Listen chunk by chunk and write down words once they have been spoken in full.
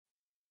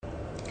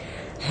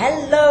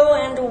Hello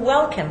and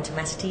welcome to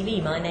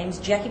MaskTV. My name's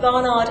Jackie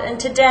Barnard and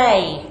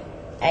today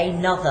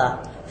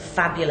another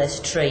fabulous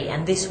treat,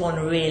 and this one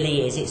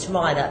really is. It's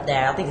right up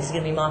there. I think this is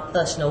going to be my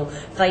personal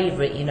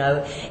favourite, you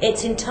know.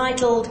 It's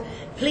entitled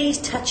Please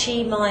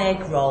Touchy My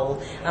Egg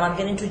Roll, and I'm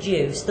going to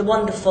introduce the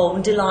wonderful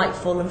and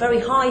delightful and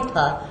very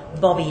hyper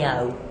Bobby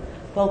O.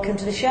 Welcome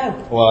to the show.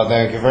 Well,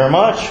 thank you very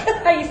much.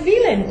 How are you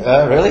feeling?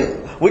 Really?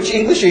 Which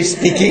English are you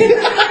speaking?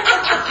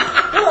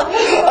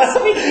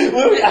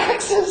 Which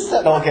accent is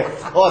that? Okay.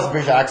 Oh, it's a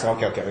British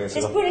accent. Okay. It's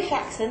a British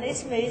accent,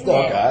 it's me, isn't it?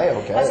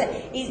 Okay. I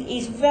said,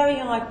 he's very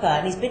hyper,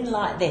 and he's been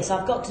like this.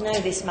 I've got to know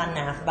this man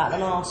now for about the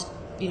last,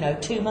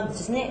 2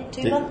 months, isn't it?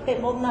 2 months? A bit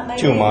more than that,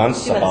 maybe? 2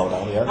 months, about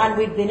that, yeah. And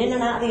we've been in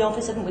and out of the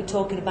office, haven't we,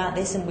 talking about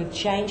this, and we've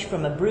changed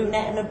from a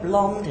brunette and a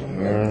blonde,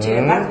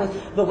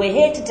 but we're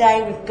here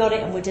today, we've got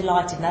it, and we're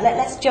delighted. Now,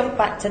 let's jump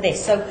back to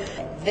this. So,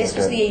 this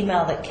was the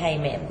email that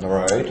came in.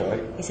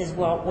 Right. He says,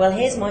 well,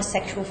 here's my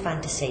sexual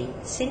fantasy.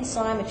 Since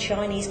I'm a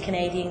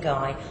Chinese-Canadian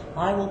guy,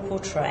 I will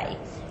portray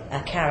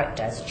a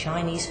character as a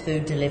Chinese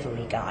food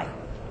delivery guy.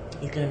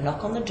 He's going to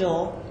knock on the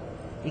door,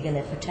 you're going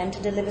to pretend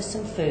to deliver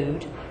some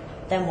food,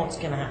 then what's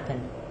going to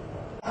happen?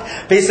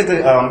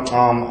 Basically,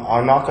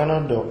 I'm knocking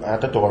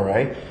at the door,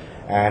 right?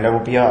 And there will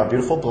be a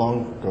beautiful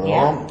blonde girl,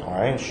 all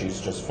right?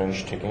 She's just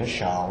finished taking a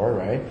shower,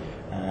 right?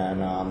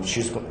 And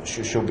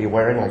she'll be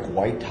wearing like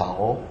white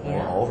towel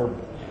over,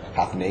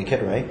 half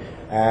naked, right?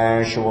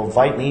 And she will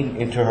invite me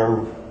into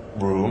her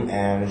room,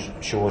 and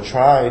she will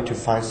try to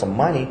find some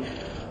money,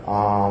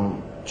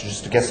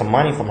 just to get some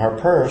money from her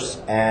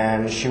purse,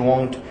 and she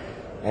won't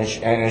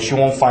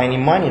find any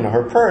money in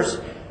her purse.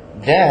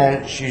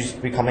 Then she's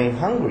becoming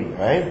hungry,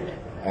 right?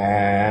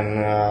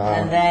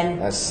 And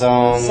then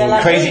some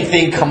crazy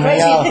thing coming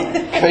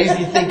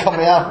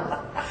out.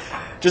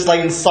 Just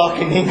like in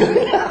soccer in England.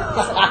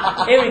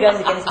 Here he goes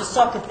again, it's the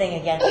soccer thing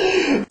again.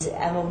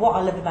 And what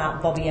I love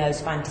about Bobby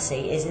O's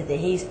fantasy is that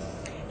he's,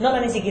 not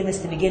only has he given us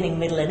the beginning,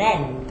 middle and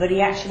end, but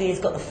he actually has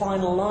got the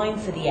final line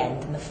for the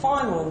end. And the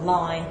final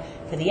line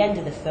for the end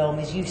of the film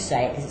is you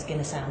say it, because it's going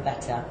to sound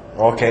better.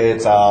 Okay,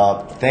 it's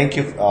thank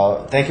you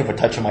for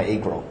touching my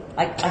egg roll.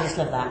 I just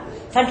love that.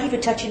 Thank you for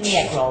touching the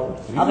egg roll.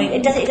 I mean,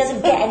 it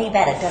doesn't get any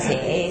better, does it?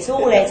 It's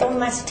on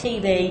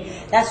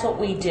MaskTV. That's what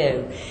we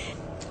do.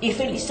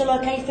 You still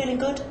okay? You feeling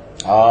good?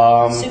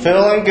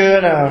 Feeling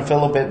good, and I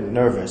feel a bit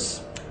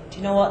nervous. Do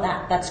you know what?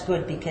 That's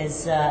good,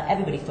 because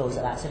everybody feels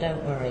like that, so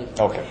don't worry.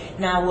 Okay.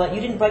 Now, you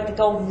didn't break the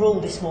golden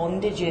rule this morning,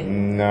 did you?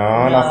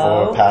 No, not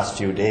for the past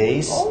few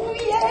days. Oh,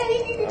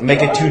 yay!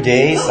 Make it 2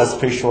 days, that's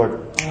pretty short.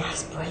 Oh,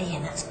 that's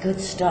brilliant, that's good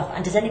stuff.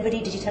 And did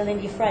you tell any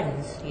of your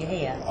friends you're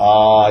here?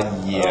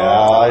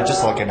 Yeah,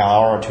 just like an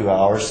hour or 2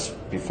 hours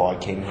before I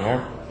came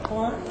here.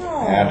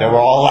 Wow. And they were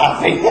all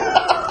laughing.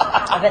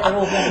 I bet they're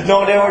all going.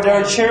 No, they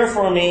were cheering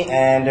for me,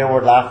 and they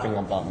were laughing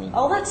about me.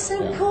 Oh, that's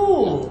so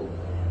cool.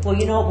 Well,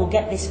 you know what? We'll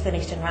get this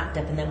finished and wrapped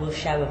up, and then we'll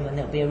show them, and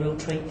it'll be a real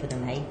treat for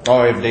them, eh?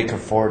 Or if they can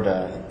afford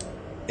the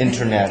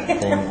internet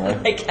thing,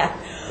 right? They can.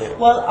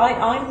 Well,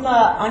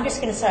 I'm just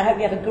going to say, I hope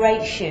you have a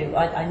great shoot.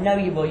 I know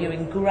you will. You're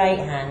in great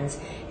hands.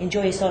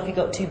 Enjoy yourself. You've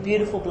got two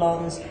beautiful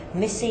blondes,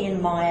 Missy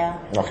and Maya.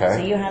 Okay.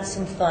 So you have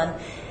some fun.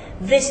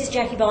 This is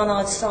Jackie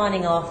Barnard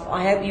signing off.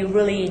 I hope you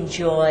really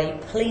enjoy.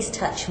 Please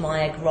touch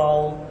my egg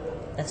roll.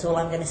 That's all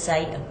I'm going to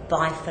say, and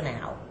bye for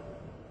now.